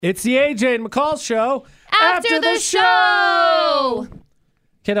It's the AJ McCall show. After the show!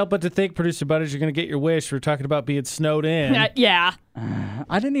 Can't help but to think, Producer Butterz, you're going to get your wish. We're talking about being snowed in. Yeah.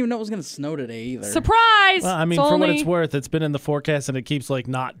 I didn't even know it was going to snow today either. Surprise! Well, I mean, for what it's worth, it's been in the forecast and it keeps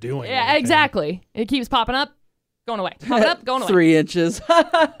not doing it. Yeah, exactly. It keeps popping up, going away. Popping up, going away. 3 inches.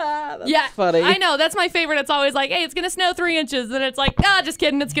 That's funny. I know. That's my favorite. It's always like, hey, it's going to snow 3 inches. And it's like, just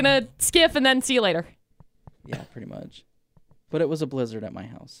kidding. It's going to skiff and then see you later. Yeah, pretty much. But it was a blizzard at my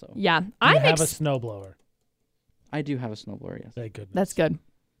house, so. Yeah. You have a snowblower. I do have a snowblower, yes. Thank goodness. That's good.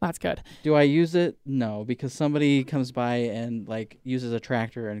 That's good. Do I use it? No, because somebody comes by and uses a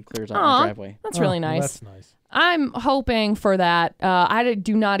tractor and clears out my driveway. That's really nice. Well, that's nice. I'm hoping for that. I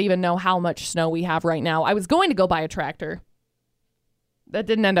do not even know how much snow we have right now. I was going to go buy a tractor. That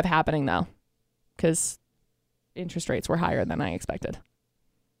didn't end up happening, though, because interest rates were higher than I expected.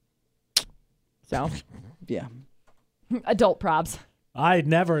 So, yeah. Adult probs. I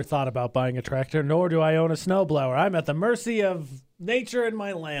never thought about buying a tractor, nor do I own a snowblower. I'm at the mercy of nature and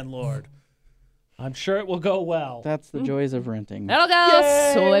my landlord. I'm sure it will go well. That's the joys of renting. That'll go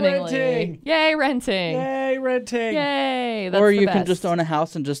Yay, swimmingly. renting. Yay, renting. Yay, renting. Yay, that's or the you best. can just own a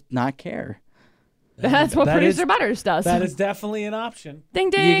house and just not care. That's what Producer Butterz does. That is definitely an option. Ding,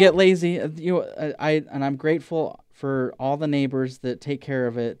 ding. You get lazy. And I'm grateful for all the neighbors that take care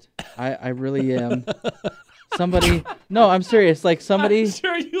of it. I really am. No, I'm serious. Somebody, I'm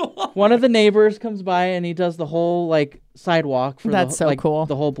sure you are. One of the neighbors comes by and he does the whole sidewalk for cool.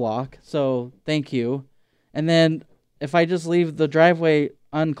 the whole block. So thank you. And then if I just leave the driveway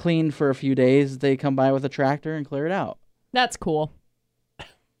unclean for a few days, they come by with a tractor and clear it out. That's cool.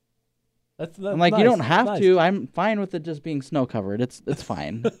 That's I'm nice. you don't have nice. to. I'm fine with it just being snow covered. It's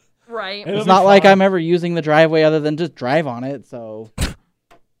fine. Right. It's not like I'm ever using the driveway other than just drive on it. So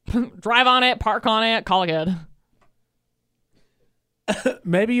drive on it, park on it, call it good.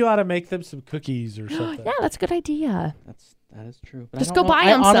 Maybe you ought to make them some cookies or something. Yeah, that's a good idea. that is true. But Just I don't go know- buy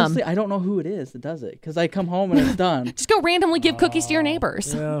them some. Honestly, I don't know who it is that does it because I come home and it's done. Just go randomly give cookies to your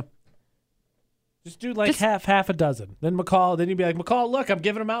neighbors. Yeah. Just do half a dozen. Then you'd be like, McCall, look, I'm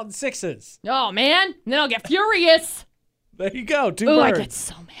giving them out in 6s. Oh, man. Then I'll get furious. There you go. 2 Ooh, birds. I get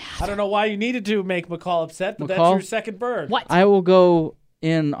so mad. I don't know why you needed to make McCall upset, but that's McCall? your second bird. What? I will go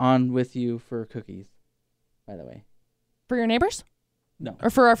in on with you for cookies. By the way, For your neighbors? no,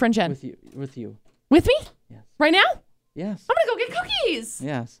 Or for our friend Jen? with you. With me? Yes. Right now? Yes. I'm going to go get cookies.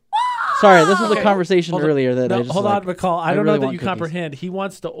 Yes. Sorry, this was a Okay. conversation Hold on. earlier that No, I just hold on, McCall. I don't really know that want you cookies. comprehend. He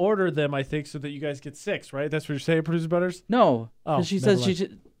wants to order them, I think, so that you guys get 6, right? That's what you're saying, Producer Butterz? No, Oh, because she never says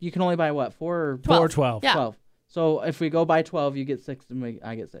mind. you can only buy what 4 or 4 or 12. Yeah. 12. So if we go buy 12, you get 6, and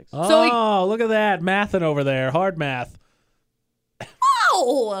I get 6. Oh, look at that. Mathing over there. Hard math.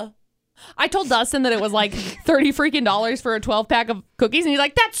 Oh! I told Dustin that it was like $30 freaking for a 12-pack of cookies, and he's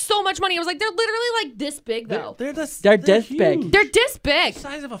like, that's so much money. I was like, they're literally like this big, though. They're this big. huge. They're this big. The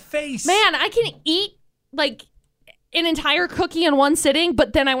size of a face. Man, I can eat like an entire cookie in one sitting,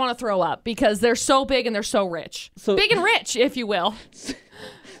 but then I want to throw up because they're so big and they're so rich. So- Big and rich, if you will.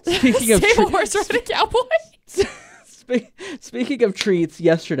 Speaking of Save a horse riding cowboy. speaking of treats,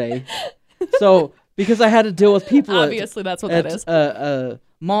 yesterday, so because I had to deal with people Obviously, that's what that is.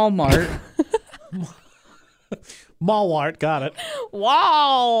 Walmart. Malwart, got it.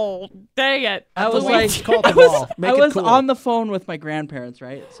 Wow. Dang it. I was Louis. like, Call it the I was, mall. Make I it was cool. on the phone with my grandparents,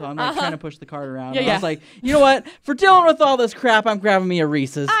 right? So I'm trying to push the cart around. Yeah, and yeah. I was like, you know what? For dealing with all this crap, I'm grabbing me a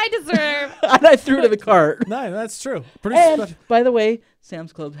Reese's. I deserve. And I threw it in the cart. No, that's true. And by the way,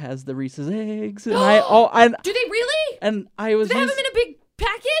 Sam's Club has the Reese's eggs, and Do they really? I was Do they have them in a big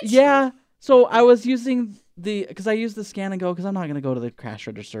package? yeah. So I was using because I use the scan and go because I'm not gonna go to the cash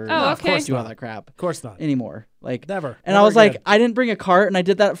register. Oh, and okay. do all that crap Of course not. anymore. Never. And Never I was like, again. I didn't bring a cart, and I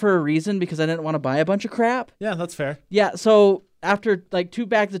did that for a reason because I didn't want to buy a bunch of crap. Yeah, that's fair. Yeah. So after 2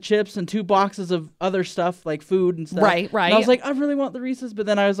 bags of chips and 2 boxes of other stuff like food and stuff. Right. And I was like, I really want the Reese's, but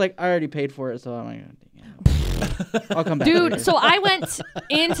then I was like, I already paid for it, so I'm like, I'll come back. Dude, later. so I went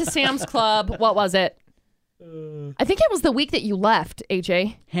into Sam's Club. What was it? I think it was the week that you left,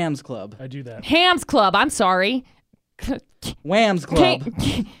 AJ. Ham's Club, I do that. Ham's Club. I'm sorry. Wham's Club.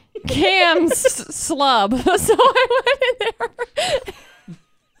 Cam's slub. So I went in there.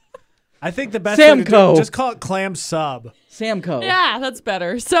 I think the best way to do Samco. it, just call it clam sub. Samco. Yeah, that's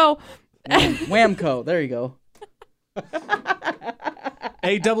better. So Whamco. There you go.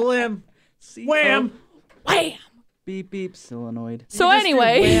 A-double-M. Wham. wham. Beep beep. Solenoid. So You just do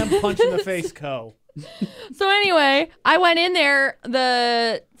anyway, wham, punch in the face, co. So anyway, I went in there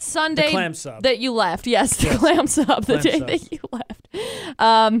the Sunday clam sub. that you left. Yes, the clam sub the day that you left.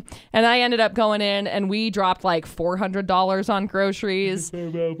 And I ended up going in, and we dropped like $400 on groceries.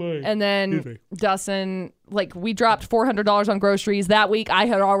 And then Dustin, like, we dropped $400 on groceries. That week, I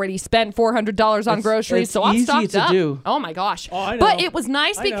had already spent $400 on groceries, so I'm stocked up. Do. Oh my gosh. Oh, I know. But it was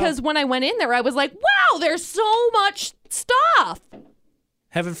nice because when I went in there, I was like, wow, there's so much stuff.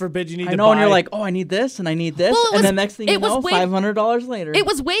 Heaven forbid you need to I know, buy. and you're like, oh, I need this and I need this. Well, and the next thing you know, $500 later. It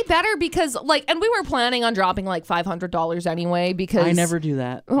was way better because, like, and we were planning on dropping like $500 anyway because. I never do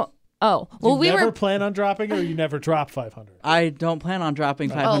that. Oh, well, we never were. plan on dropping, or you never drop 500. I don't plan on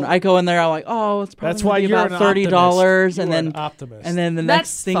dropping 500. I go in there, I'm like, oh, it's probably That's why you're about $30, and then an optimist. and then the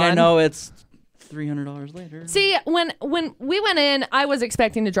next thing I know, it's $300 later. See, when we went in, I was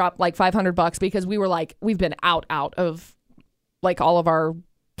expecting to drop like $500 because we were like, we've been out of like all of our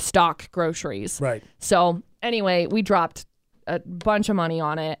stock groceries. Right. So anyway, we dropped a bunch of money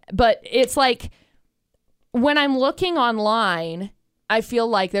on it. But it's like when I'm looking online, I feel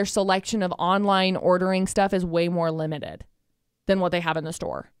like their selection of online ordering stuff is way more limited than what they have in the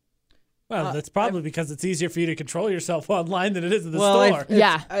store. Well, that's probably because it's easier for you to control yourself online than it is in the store.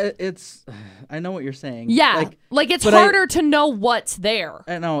 I know what you're saying. Yeah, like it's harder to know what's there.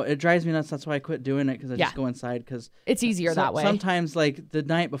 I know, it drives me nuts. That's why I quit doing it, because I just go inside because it's easier that way. Sometimes, like the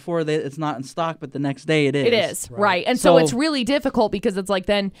night before, it's not in stock, but the next day it is. It is, right. And so it's really difficult because it's like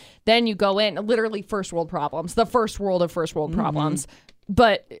then you go in, literally first world problems, the first world of first world problems.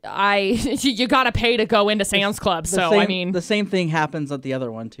 But you got to pay to go into Sam's Club. So, I mean. The same thing happens at the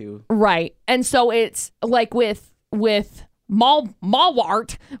other one, too. Right. And so it's like with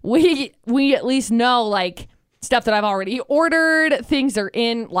Malwart, we at least know, like, stuff that I've already ordered. Things are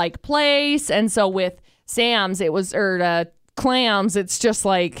in, like, place. And so with Sam's, it was, Clams, it's just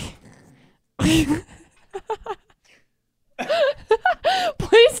like.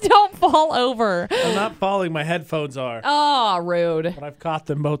 Please don't fall over. I'm not falling. My headphones are. Oh, rude. But I've caught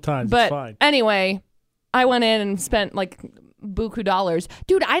them both times. But it's fine. Anyway, I went in and spent like buku dollars.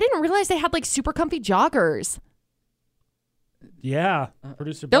 Dude, I didn't realize they had like super comfy joggers. Yeah.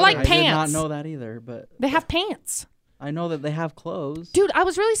 Producer They're Butterz. like I pants. did not know that either, but They have pants. I know that they have clothes. Dude, I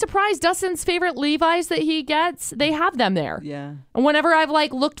was really surprised. Dustin's favorite Levi's that he gets, they have them there. Yeah. And whenever I've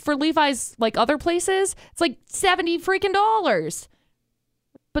like looked for Levi's like other places, it's like $70 freaking dollars.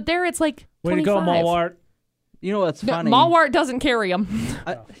 But there it's like $25. Way to go, Malwart. You know what's funny? Malwart doesn't carry them.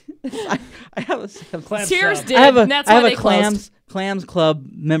 I have a Clam Sears sub. did. I have a, That's I have why a they closed. clams club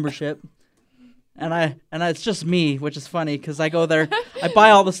membership, and it's just me, which is funny because I go there, I buy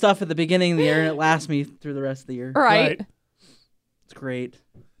all the stuff at the beginning of the year, and it lasts me through the rest of the year. Right. It's great.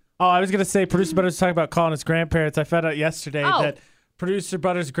 Oh, I was going to say, Producer Butterz was talking about calling his grandparents. I found out yesterday that Producer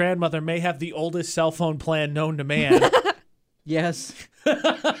Butterz' grandmother may have the oldest cell phone plan known to man. Yes.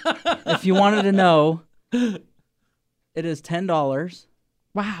 If you wanted to know, it is $10.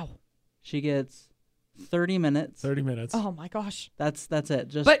 Wow. She gets 30 minutes. 30 minutes. Oh my gosh. That's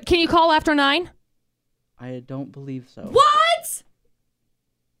it. But can you call after 9? I don't believe so. What?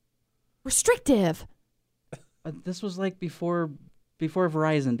 Restrictive. This was like before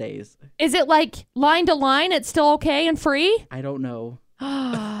Verizon days. Is it like line to line? It's still okay and free? I don't know.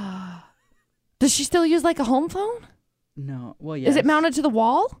 Does she still use like a home phone? No. Well, yes. Is it mounted to the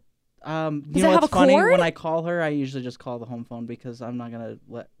wall? You Does know it have what's a funny? cord? When I call her, I usually just call the home phone because I'm not gonna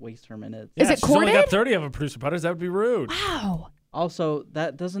waste her minutes. Yeah, Is it she's only got corded? 30 of them, Producer Butterz. That would be rude. Wow. Also,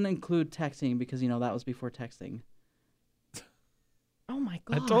 that doesn't include texting because that was before texting. Oh my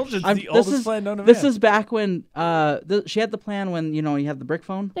I god. told you it's the oldest plan known to man. This is back when she had the plan when you had the brick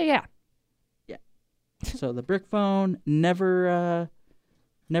phone. Yeah. So the brick phone never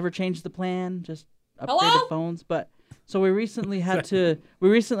changed the plan, just upgraded Hello? phones. But so we recently had to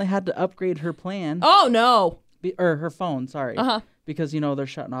upgrade her plan. Oh no. Or her phone, sorry. Uh-huh. Because they're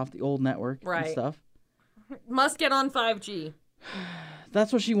shutting off the old network Right. and stuff. Must get on 5G.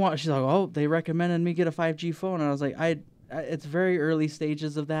 That's what she wants. She's like, oh, they recommended me get a 5G phone, and I was like, it's very early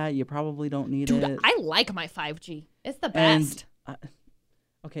stages of that. You probably don't need Dude, it. I like my 5G. It's the best.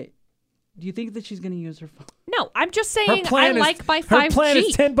 Okay. Do you think that she's going to use her phone? No, I'm just saying Her plan I like my 5G. Her plan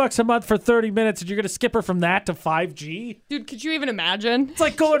is $10 a month for 30 minutes, and you're going to skip her from that to 5G? Dude, could you even imagine? It's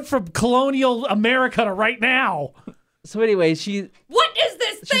like going from colonial America to right now. So anyway, What is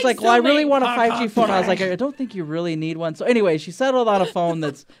this thing? she's like, well, I really want a Honk, 5G honk, phone. I was honk. like, I don't think you really need one. So anyway, she settled on a phone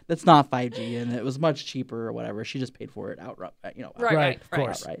that's not 5G, and it was much cheaper or whatever. She just paid for it outright. Right, of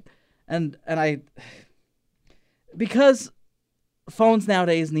course. Outright. And I, because phones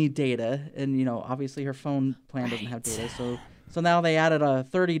nowadays need data, and obviously her phone plan doesn't have data. So now they added a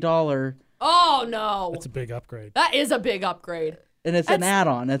 $30 Oh no. That's a big upgrade. That is a big upgrade. And it's That's an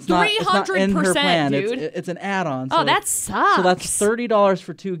add-on. It's not in her 300%, plan. dude. It's an add-on. Oh, So, that sucks. so that's $30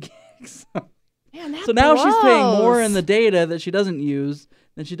 for 2 gigs. Man, that So now she's paying more blows. in the data that she doesn't use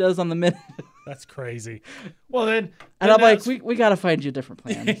than she does on the minute. That's crazy. Well, then. And I'm like, we got to find you a different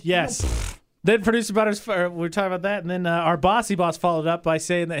plan. Yes. Then Producer Butterz, we were talking about that, and then our bossy boss followed up by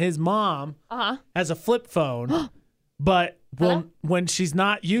saying that his mom has a flip phone, but when she's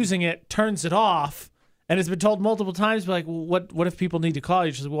not using it, turns it off, and has been told multiple times, like, well, what if people need to call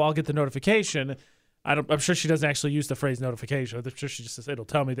you? She's like, well, I'll get the notification. I'm sure she doesn't actually use the phrase notification. I'm sure she just says, it'll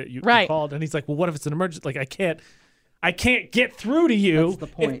tell me that you called. And he's like, well, what if it's an emergency? Like, I can't get through to you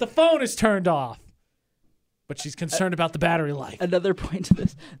if the phone is turned off. But she's concerned about the battery life. Another point to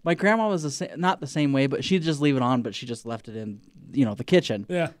this. My grandma was not the same way, but she'd just leave it on, but she just left it in, the kitchen.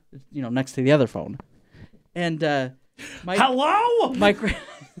 Yeah. Next to the other phone. And hello?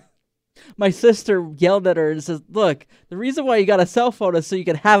 My sister yelled at her and says, look, the reason why you got a cell phone is so you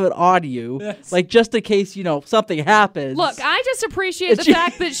can have it on you, like just in case, something happens. Look, I just appreciate the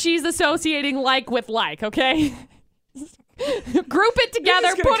fact that she's associating like with like, okay? Group it together,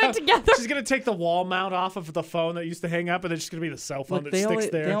 put it together. She's going to take the wall mount off of the phone that used to hang up, and then she's going to be the cell phone that sticks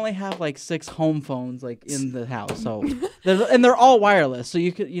there. They only have like 6 home phones like in the house, so they're all wireless, so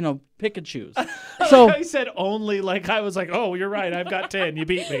you could pick and choose. So I said only, like I was like, oh, you're right, I've got 10. You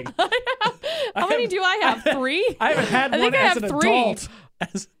beat me. How many do I have? 3? I haven't had one as an adult.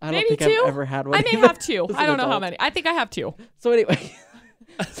 I don't think I've ever had one. I may have 2. I don't know how many. I think I have 2.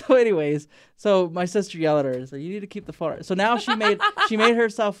 So anyways, so my sister yelled at her and said, "You need to keep the phone." So now she made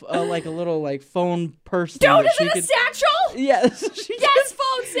herself like a little like phone purse. Dude, is it a satchel? Yes. Yes,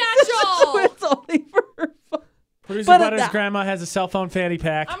 phone satchel. It's only for her phone. Producer Butter's grandma has a cell phone fanny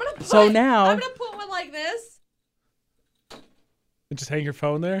pack. I'm gonna put one like this. And just hang your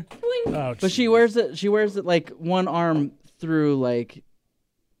phone there. Oh, but she wears it like one arm through like.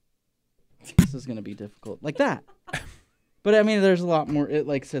 This is gonna be difficult, like that. But I mean, there's a lot more. It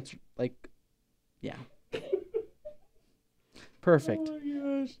like sits like, yeah, perfect. Oh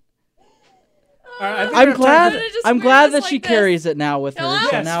my gosh! I'm glad that she carries it now with her. Hello? So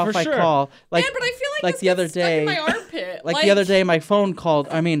Yes, now if for I sure. call, like, Man, but I feel like this the other gets stuck day, in my armpit. like the other day, my phone called.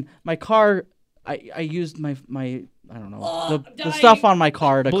 I mean, my car. I used my I don't know the stuff on my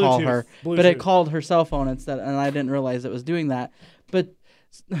car to call her, but it called her cell phone instead, and I didn't realize it was doing that. But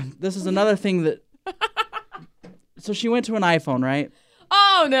this is another thing that. So she went to an iPhone, right?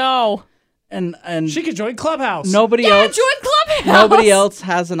 Oh no! And she could join Clubhouse. Nobody else. Join Clubhouse. Nobody else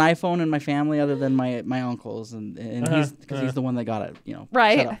has an iPhone in my family other than my uncles, and he's the one that got it,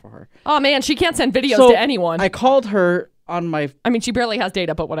 set up for her. Oh man, she can't send videos to anyone. I called her on my. I mean, she barely has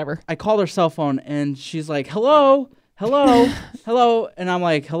data, but whatever. I called her cell phone, and she's like, "Hello, hello, hello," and I'm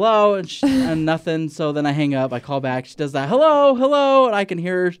like, "Hello," and nothing. So then I hang up. I call back. She does that, "Hello, hello," and I can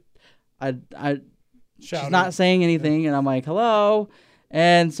hear her. She's not saying anything, and I'm like, "Hello,"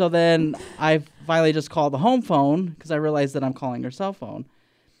 and so then I finally just called the home phone because I realized that I'm calling her cell phone,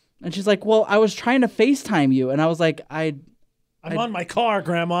 and she's like, "Well, I was trying to FaceTime you," and I was like, I'm on my car,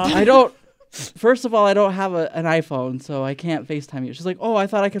 Grandma. I don't. First of all, I don't have an iPhone, so I can't FaceTime you. She's like, "Oh, I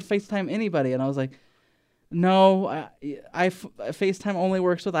thought I could FaceTime anybody," and I was like, "No, FaceTime only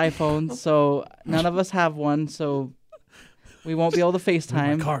works with iPhones, so none of us have one, so we won't be able to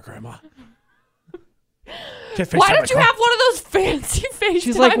FaceTime." My car, Grandma. Why don't you have one of those fancy FaceTime?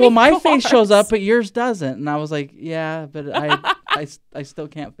 She's like, "Well, my face shows up, but yours doesn't," and I was like, "Yeah, but I still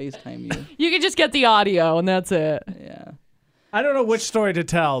can't FaceTime you." You can just get the audio, and that's it. Yeah. I don't know which story to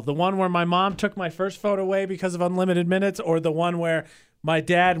tell. The one where my mom took my first phone away because of unlimited minutes, or the one where my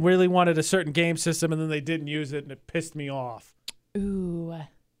dad really wanted a certain game system and then they didn't use it and it pissed me off. Ooh.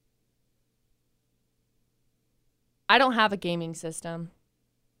 I don't have a gaming system.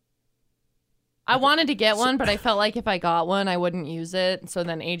 I wanted to get one, but I felt like if I got one, I wouldn't use it. So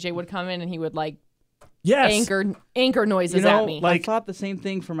then AJ would come in and he would anchor noises at me. I thought the same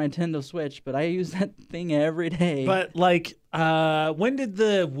thing for my Nintendo Switch, but I use that thing every day. But when did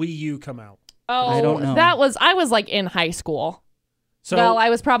the Wii U come out? Oh, I don't know. I was like in high school. So well, I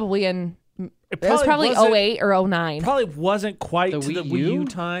was probably it was probably 08 or 09. Probably wasn't quite the Wii U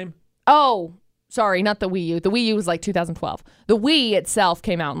time. Oh, sorry, not the Wii U. The Wii U was like 2012. The Wii itself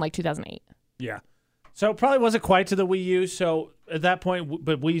came out in like 2008. Yeah. So it probably wasn't quite to the Wii U. So at that point,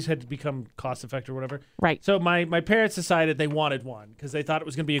 but Wii's had to become cost effective or whatever. Right. So my parents decided they wanted one because they thought it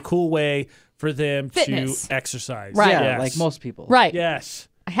was going to be a cool way for them Fitness. to exercise. Right. Yeah, Yes. like most people. Right. Yes.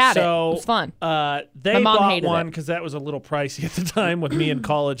 I had it. It So, was fun. They My mom bought hated one it. because that was a little pricey at the time with me in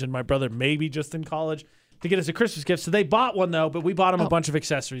college and my brother maybe just in college. to get as a Christmas gift. So they bought one, though, but we bought them a bunch of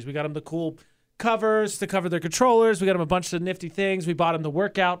accessories. We got them the cool covers to cover their controllers. We got them a bunch of nifty things. We bought them the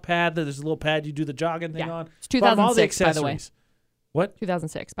workout pad. There's a little pad you do the jogging thing on. It's 2006, by the way. What?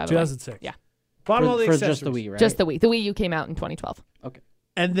 2006, by the way. 2006. Yeah. Bought them all the for accessories. just the Wii, right? Just the Wii. The Wii U came out in 2012. Okay.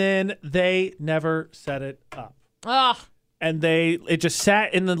 And then they never set it up. Ugh. And it just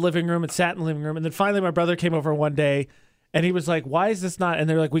sat in the living room. It sat in the living room. And then finally my brother came over one day and he was like, why is this not? And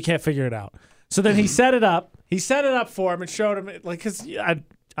they're like, we can't figure it out. So then he set it up. He set it up for him and showed him, like, because I'm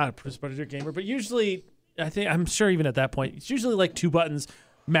a Producer Butterz gamer, but usually, I'm sure even at that point, it's usually like 2 buttons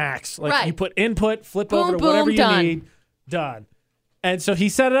max. Like you put input, flip over to whatever you need, done. And so he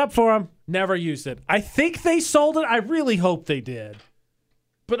set it up for him, never used it. I think they sold it. I really hope they did.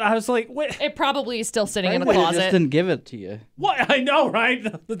 But I was like, wait. It probably is still sitting in a They closet. just didn't give it to you. What? I know, right?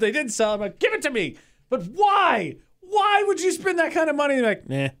 That they didn't sell it. I'm like, give it to me. But why? Why would you spend that kind of money? They're like,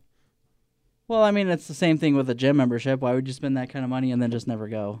 nah. Well, I mean, it's the same thing with a gym membership. Why would you spend that kind of money and then just never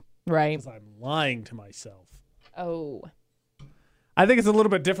go? Right. Because I'm lying to myself. Oh. I think it's a little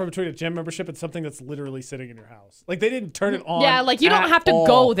bit different between a gym membership and something that's literally sitting in your house. Like, they didn't turn it on. Yeah, like you don't have to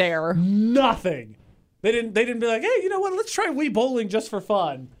go there. Nothing. They didn't be like, hey, you know what? Let's try Wii bowling just for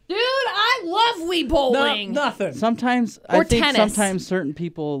fun. Dude, I love Wii bowling. Nothing. Sometimes Or I think tennis. sometimes certain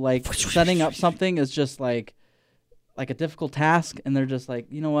people like setting up something is just like a difficult task, and they're just like,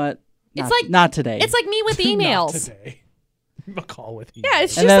 you know what? Not today. It's like me with emails. Not today. McCall with emails. Yeah,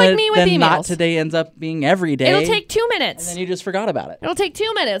 it's just like me with then emails. Not today ends up being every day. It'll take 2 minutes. And then you just forgot about it. It'll take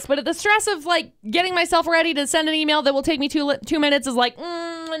 2 minutes, but the stress of like getting myself ready to send an email that will take me 2 minutes is like,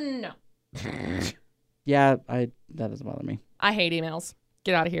 no. Yeah, that doesn't bother me. I hate emails.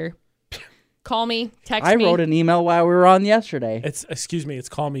 Get out of here. Call me, text I me. wrote an email while we were on yesterday. It's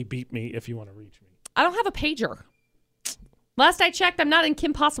call me, beat me if you want to reach me. I don't have a pager. Last I checked, I'm not in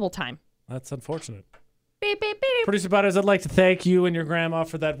Kim Possible time. That's unfortunate. Beep, beep, beep. Producer Butterz, I'd like to thank you and your grandma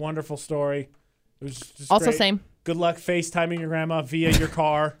for that wonderful story. It was just Also great. same. Good luck FaceTiming your grandma via your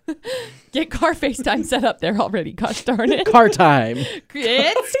car. Get car FaceTime set up there already. Gosh darn it. Car time.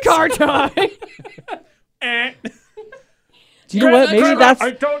 It's car time. Do you know what? Maybe that's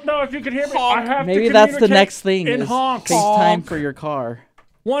I don't know if you can hear me. I have maybe to that's the next thing. in Is honk. FaceTime for your car.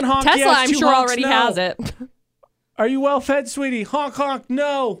 One honk. Tesla, yes, I'm 2 sure honks, already no. has it. Are you well fed, sweetie? Honk honk.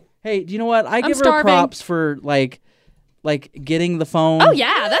 No. Hey, do you know what? I give her starving. props for like getting the phone. Oh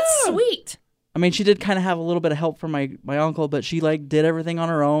yeah, that's sweet. I mean, she did kind of have a little bit of help from my uncle, but she like did everything on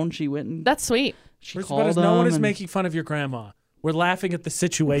her own. She went and That's sweet. she Producer called Butterz, them. no one is and making fun of your grandma. We're laughing at the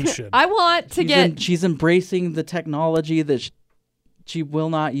situation. I want to get. she's embracing the technology that she will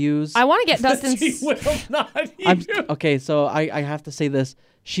not use. I want to get Dustin's. She will not use. Okay, so I have to say this.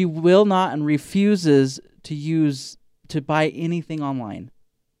 She will not and refuses to buy anything online.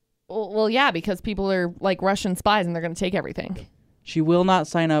 Well, yeah, because people are like Russian spies and they're going to take everything. She will not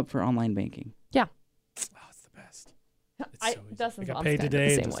sign up for online banking. Yeah. Oh, it's the best. It's so easy. Dustin's I got mom's paid kind of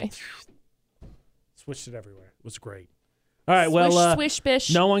today. the and same way. Switched it everywhere. It was great. All right, well, Swish, bish.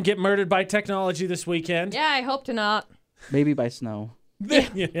 no one get murdered by technology this weekend. Yeah, I hope to not. Maybe by snow.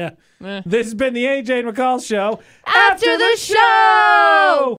 Yeah. This has been the AJ McCall Show. After the show!